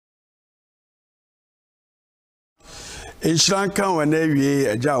In Sri Lanka, when we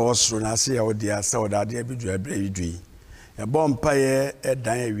a jar was run, I say, oh, dear, so that every day, a bomb pie, a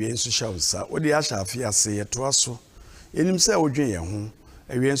dying, we social, sir. What the Asha Fia say to us so. In himself, Jane,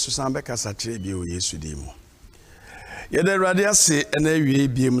 a we answer some Becca's at Trebio, yes, with him. Yet the radia say, and we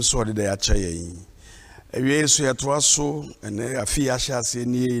be him so that they are chaying. A we answer to us so, and a Fia shall say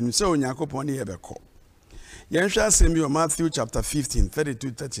near him so, Yakoponi ever call. Yan shall send you Matthew chapter 15,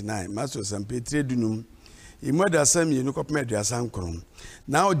 32-39, Masters and Petri Dunum.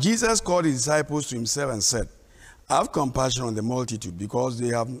 Now Jesus called his disciples to himself and said, have compassion on the multitude, because they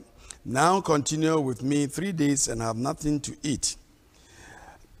have now continued with me 3 days and have nothing to eat.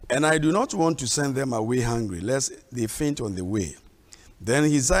 And I do not want to send them away hungry, lest they faint on the way. Then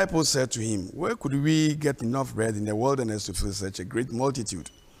his disciples said to him, where could we get enough bread in the wilderness to fill such a great multitude?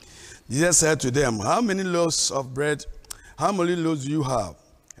 Jesus said to them, how many loaves do you have?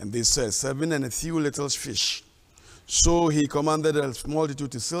 And they said, 7 and a few little fish. So he commanded the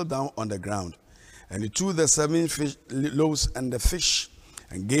multitude to sit down on the ground. And he took the 7 loaves and the fish,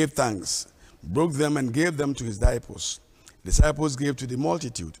 and gave thanks, broke them and gave them to his disciples. The disciples gave to the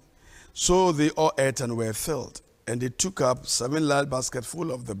multitude. So they all ate and were filled. And they took up 7 large baskets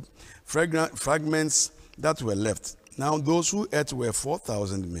full of the fragments that were left. Now those who ate were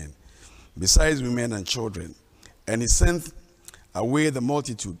 4,000 men, besides women and children. And he sent away the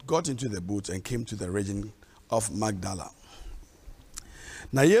multitude, got into the boat, and came to the region of Magdala.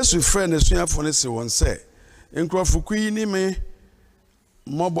 Na Yesu friend esuafo ne se won se nkrofukwu yi ni me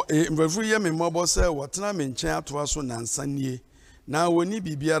mobo mbafu ye me mobo se wotena me nchen atoa so nansanie na woni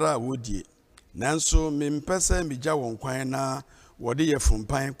bibiara wodie nanso me mpese migya won kwan na wode ye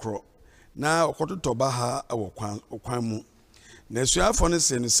fumpan kro na okototoba ha awokwan mu na esuafo ne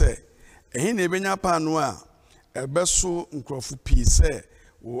se no se ehin na ebenya pa no a ebeso nkrofu pi se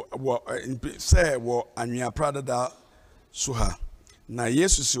wo anwea prada da so ha na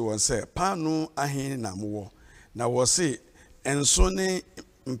Yesu si won se panu ahen na mo na wo se enso ne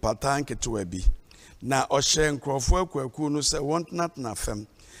mpata nketewa bi na ohye nkrofu akwaku no se wontenat na fam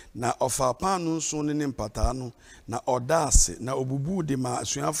na ofa panu so ne mpata no na odase na obubu de ma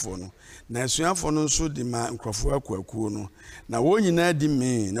asuafo no na asuafo no so de ma nkrofu akwaku no na wonyina di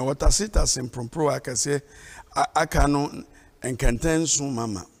me na wotasita semprompro akase aka no enkantansu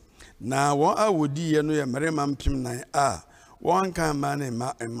mama na won awodi ye no ye merema mpim nan a won kan ma ne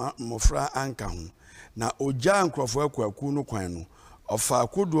mofra anka ho na oja nkrofo akwaku no kwan no ofa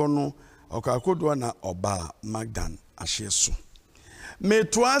akodo no okakodo na oba magdan ahyeso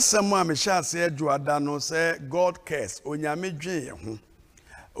meto asem a mehya ase adwada no se God cares onyame dwen ye ho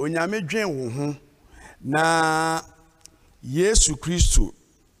onyame dwen wo ho na Yesu Kristo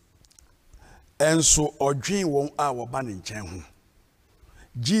enso odwen won a woba ne nchen ho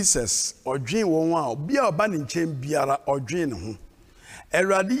Jesus odwen won a bia oba ne nchen biara odwen ne ho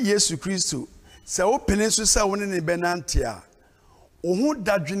Erade Yesu Kristo se wo pene so se woni ne benante a wo ho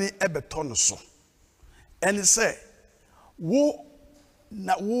dadwene ebeto no so ene se wo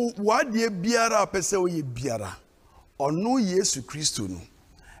na wo wade biara pese wo ye biara ono Yesu Kristo no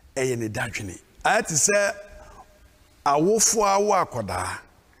eye ne dadwene ati se awofo awo akoda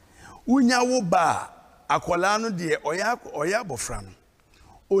unya wo ba akola no de oya bofra no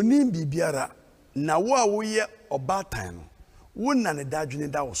oni bibiara na wo a wo ye obatan no wo na ne dadwene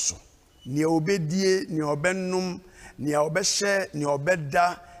da wo so ne obedie ne obenum ne obehye ne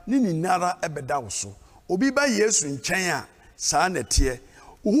obeda ne ninara ebeda wo so obi ba Yesu nchen a saa na tie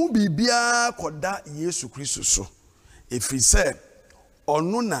wo bibia koda Yesu Kristo so efiri se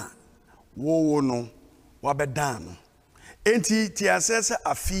ono na wo no wabeda no enti ti asese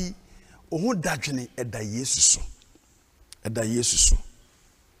afi ohu dadwene eda Yesu so eda Yesu so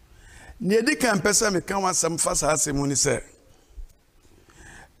ne edika mpesa me kan wasam fa saa asemu ni se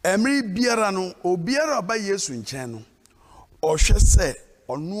emri biara no obiara ba Yesu nchen no ohwe se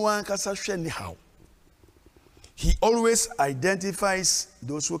ono ankasa hwe ni how he always identifies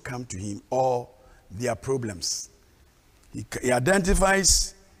those who come to him or their problems. He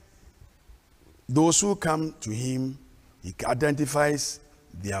identifies those who come to him. He identifies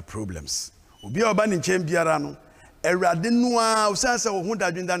their problems. Obi oba ni nchen biara no Erade no a usansa wo hu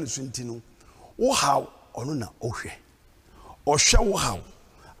dadwenda no sunti no wo haw ono na ohwe wo haw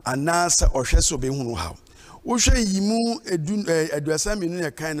anasa ohwe so be hu no haw wo hwe yimu eduasa minu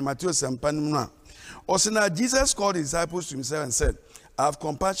ne kan na Matthew sampan no a osina Jesus called his disciples to himself and said, I have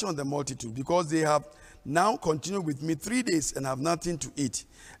compassion on the multitude, because they have now continued with me 3 days and have nothing to eat,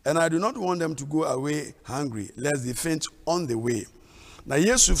 and I do not want them to go away hungry, lest they faint on the way. Na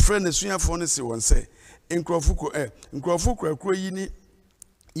Yesu friend esuafo ne se won se nkrofo krakro yi ni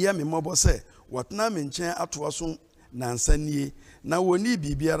ye me mobo se wotna me nchen atoa so nansa nie na woni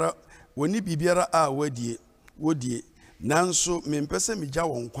bibiara a wodie nanso mempese megya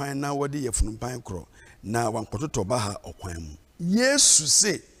won kwan na wode yefunumpan kro na wankototo ba ha okwan mu Yesu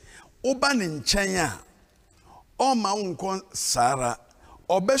se oba ne nkyɛn a ɔma wonkɔ sara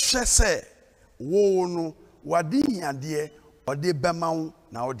ɔbɛhwɛ sɛ wo no wade hiade ɔde bɛma wo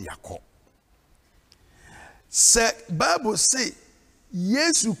na ɔde akɔ sɛ Bible say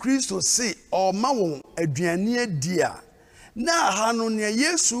Yesu Kristo se ɔma wo aduane adi a na ha no ne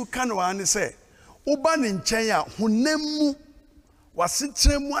Yesu ka no ane sɛ oba ne nkyɛn a honam mu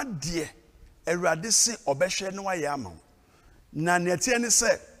wasetere mu ade Awurade se ɔbɛhwɛ no wayɛ ama wo na ne tie ne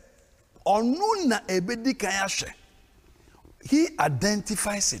sɛ ɔno na ebedi kan ahwɛ. He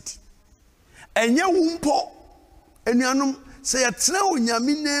identifies it. Enye wumpo enuanom sɛ yɛtena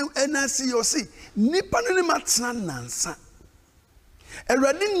onyame na enasi yosi nipa no ne matena nansa.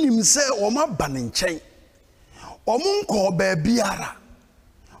 Awurade nim sɛ wɔn aba ne nkyɛn. Wɔn nkɔ baabi ara.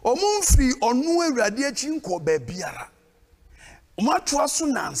 Wɔn mfiri ɔno Awurade akyi nkɔ baabi ara. Wɔn atoa so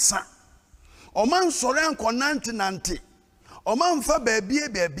nansa. Wɔn nsɔre ankɔ nante. Wɔn mfa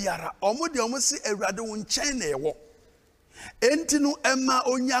baabi ara. Wɔn de wɔn si Awurade wo nkyɛn na ɛwɔ. Enti no ema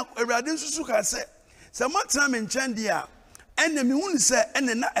onya Awurade nsusu ka sɛ matena me nkyɛn de a ene me hunu sɛ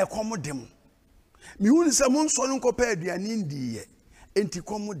ene na ɛkɔm dem. Me hunu sɛ mo nsɔre nkɔpɛ aduane ndiye. Enti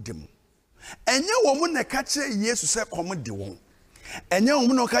kɔm dem. Enye wo mo na ka kyerɛ Yesu sɛ kɔm de wɔn. Enye wo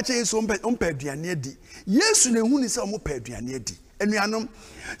mo na ka kyerɛ Yesu ompɛ aduane adi. Yesu na hunu sɛ mo pɛ aduane adi. Enuanom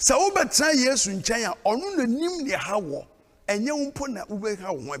sɛ wo betena Yesu nkyɛn a ɔno na nim ne ha wɔ. Enye wo mpo na wo be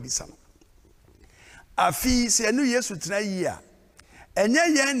ha wo ho abisa no. Afi se no Yesu tena yi a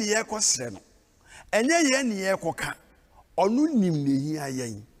enye ye ne ye kosre no enye ye ne ye koka onu nim ne yi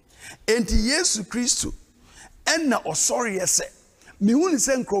ayen enti Yesu Kristo enna osori ye se me hu ne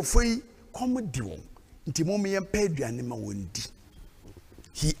se nkrofo yi kom di won nti mo me yempa aduane ma wondi.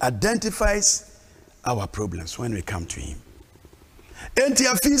 He identifies our problems when we come to him. Enti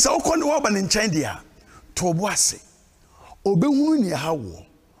afi se okone wo ba ne nkyɛn dia to bo ase obehunu ne ha wo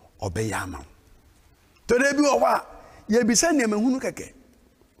obeyama. Today bi owa ye bi se neme hunu keke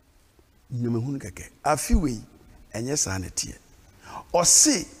afi we enye sa na tie o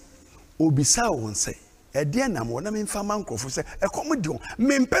se obisa won se e de na mo na me mfa mankofo se e kom di on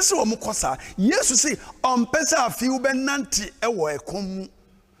me mpese wo mkosa Yesu se on pese afi wo benante e wo e kom mu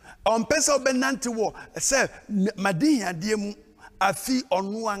on pese wo benante wo se madihiade mu afi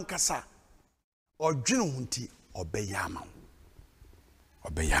onu ankasa odwene hunti obeyama.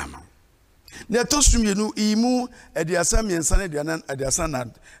 Ne tosumyenu imu ediasa miensane dianan ediasa na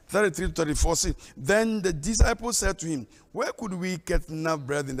 33-34 say then the disciples said to him, where could we get enough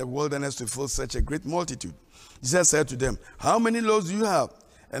bread in the wilderness to fill such a great multitude? Jesus said to them, how many loaves do you have?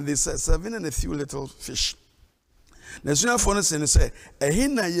 And they said 7 and a few little fish. Na suna fo say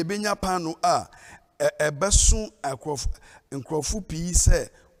ehin na yebenya pano a ebeso nkrofu pii say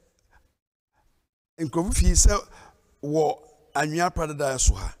wo anwea pradada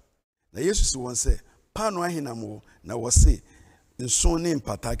so ha. Na Yesu si won say pano ahinamo na wo say nson ne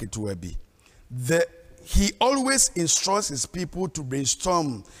mpata ketewa bi. He always instructs his people to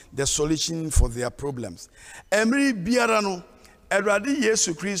brainstorm the solution for their problems. Emri biara no Awurade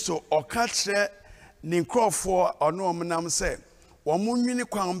Yesu Kristo oka kire ne nkrofo ono omnam say wo munwini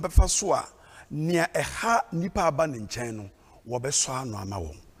kwan befa so a nea eha nipa aba ne nkyɛn no wo beso ano ama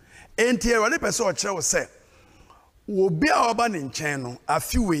wo. Enti Awurade pese o kire wo say wo bia oba ne nkyɛn no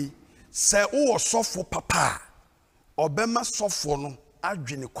afiwe se wo sofo papa obema sofo no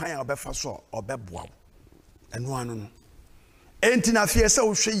adwene kwan a obefa so obeboa eno anu no enti na fie se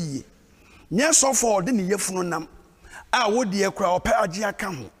wo hwe yie nye sofo de ne yefunu nam a wo de ekura opa agye aka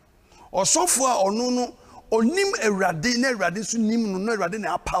ho osofo a ono no onim Awurade na Awurade so nim no na Awurade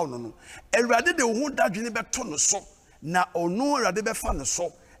na apaw no no Awurade de wo ho dadwene beto no so na ono Awurade befa no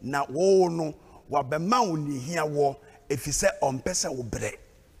so na wo no wabema wo ne hia wo efise ompese wo bre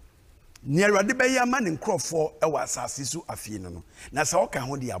ne Awurade be ya ma ne nkrofo e wa asase so afie no na sa oka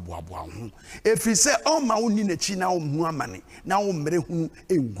ho de aboaboa ho efise o ma wo ni na chi na wo hu amane na wo mre hu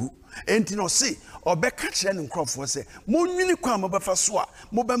engu enti no se obeka kire ne nkrofo se monwini kwa mabefa so a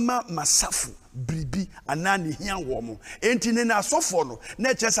mobema masafu bribi anani hia wo mo enti ne na asofo no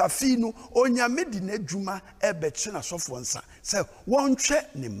na chesa afie no onyame di na adwuma e be kire na asofo nsa se wonhwe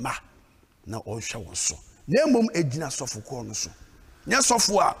ne ma na onhwe wo so na mom egina asofo ko no so nya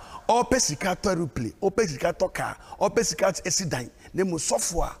sofo a opesika toruple opesika toka opesika esidan ne mo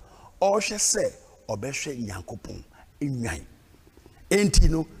sofo a ohwe se obehwe nyankopon enwan enti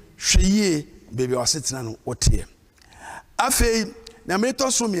no hweye bebe wasetena no wote afei na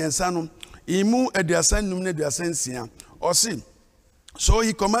meto so miensa no Imu Ediasan Numne Diasensia, or sin. So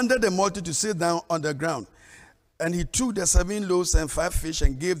he commanded the multitude to sit down on the ground. And he took the 7 loaves and 5 fish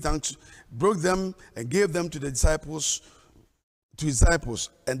and broke them and gave them to the disciples,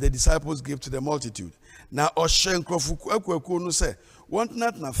 and the disciples gave to the multitude. Now Oshen Krofu no say, want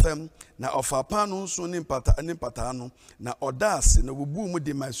not na fem, na ofapano so nimpatano, na odas, na wubu mu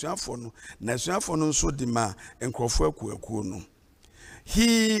di ma suafo no, na suafo no so di ma enkrofu no.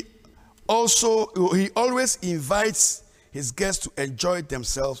 He always invites his guests to enjoy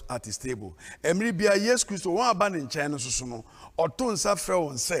themselves at his table. Emri bia yes Christo won aba ne nchen no so no, oto nsa frɛ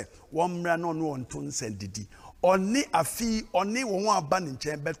won sɛ won mra no no onto nsa didi. Oni afi oni won aba ne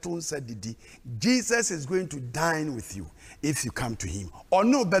nchen beto nsa didi. Jesus is going to dine with you if you come to him.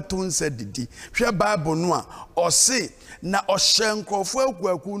 Ono beto nsa didi. Hwɛ Bible no a ɔse na ɔhyɛ nkrɔfo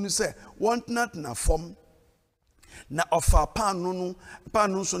akuaku no sɛ want not na fam na ofa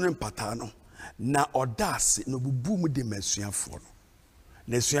panu so ne mpata no na odase no bubu mu de masuafo no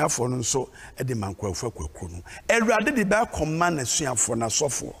na suafo no so e de mankwafo akwaku no Awurade de ba koma na suafo na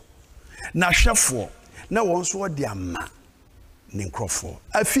sofo na hwefo na won so de ama ne nkrofo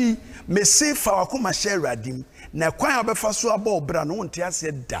afi me se fa wakoma hye Awurade na kwan obefa so aba obra no wonte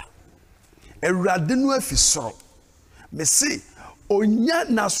ase da Awurade no afi soro me se onya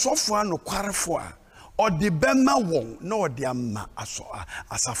na sofo anokwarefo a odi bema won na odi ama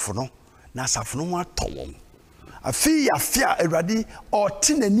asafo no na asafo no ato won afi afia Awurade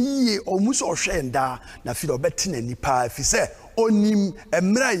otenani ye omuso ohwe nda na fi obetenani pa fi se onim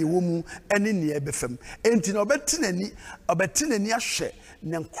emra ye wo mu ene ne ebefam enti na obetenani ahwe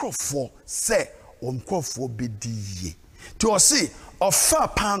ne nkrofo se omkrofo bediye ti o se ofa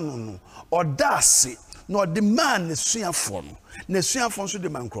panu no odase no the man ne suafo no ne suafo so de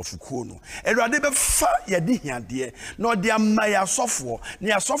mankrofo kuo no Awurade be fa ye de hiade no de amaya asofo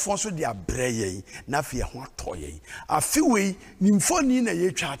ne asofo so de abrɛ yen na fa ye ho atɔ yen afiwei nimfoni na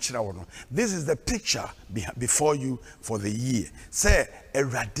ye twa akira wo no. This is the picture before you for the year. Say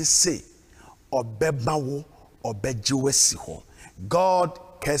Awurade say obeba wo obeje wasi ho. God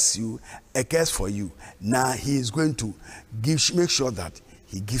cares you, cares for you. Now he is going to make sure that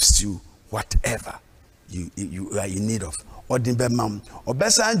he gives you whatever you are in need of. Odimbe mam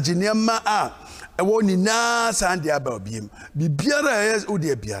obesa engineer ma a ewo ni na san dia ba obiem bibiara yes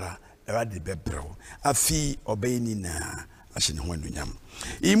odi biara Awurade bebrew afi obeyini na ahye ne ho anunyam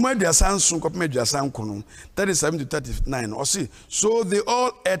imadu sanso kopem aduasan kono 37 to 39 or see so they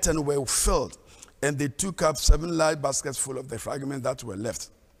all ate and were filled and they took up 7 large baskets full of the fragments that were left.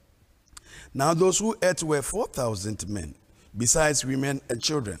 Now those who ate were 4,000 men besides women and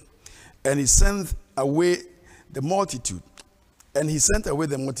children. And he sent away the multitude. And he sent away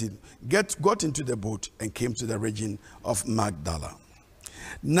the multitude, got into the boat, and came to the region of Magdala.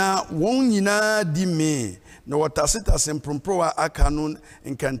 Now, one yina di me, no watasita sempромproa akanon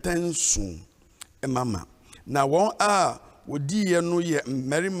enkanten soon, mama. Now, one wodi ye no ye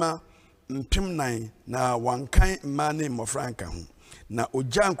merima mpim9 na wankan mane mofranka ho. Na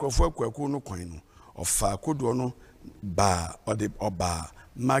oja nkrofo akwaku no kwan no, ofa kodo no ba oba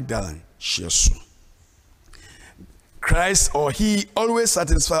Magdalene shesu. Christ or he always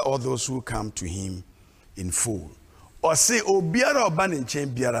satisfy all those who come to him in full. Or say obiara oba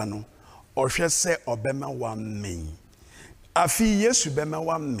nchen biara no or say obema wa men. Afi yesu bema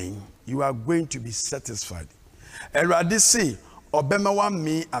wa men, you are going to be satisfied. Erade say obema wa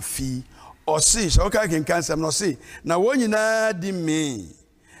men afi or say okay can cancel no say na won nyina di me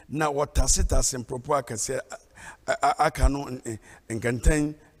na watasita sempropo aka say aka no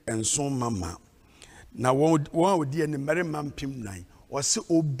nkantan enso mama. Na one would be any merry man pim9 or say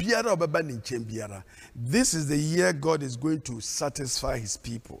obiara obeba ni nchen biara. This is the year God is going to satisfy his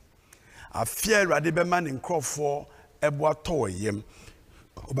people. I fear Awurade man in nkrofo ebo ato yem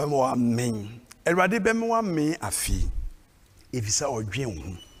obema wa men Awurade bema wa men afi efisa odwen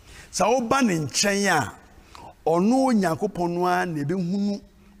ho sa oba ni nchen a ono Nyankopon no a na be hunu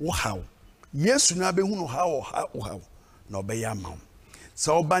wo haw Yesu na be hunu haw na obeya ma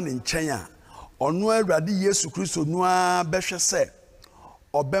sa oba ni nchen a ono Awurade Yesu Kristo no a behwe se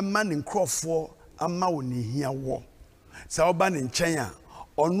obema ne nkrofo ama wo ne hia wo sa oba ne nchen a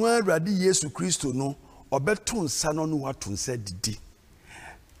ono Awurade Yesu Kristo no obeto nsa no no wato nsa didi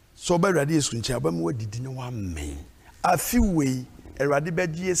so oba Awurade Yesu nchen obema wa didi ne wa men afiwei Awurade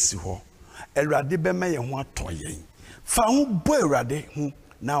beji esi ho Awurade bema ye ho atoyen fa ho bo Awurade ho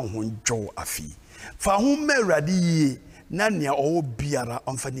na ho njo afi fa ho ma Awurade yie na nea owo biara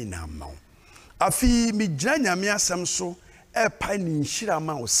omfani na ma afi mi gyina Nyame asem so pa ni nhira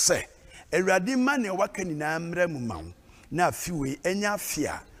ma wo se Awurade ma ne waka ni na mra mu ma wo na afi we enya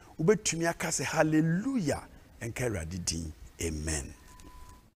afia wobɛtumi aka sɛ hallelujah ɛnka Awurade din. Amen.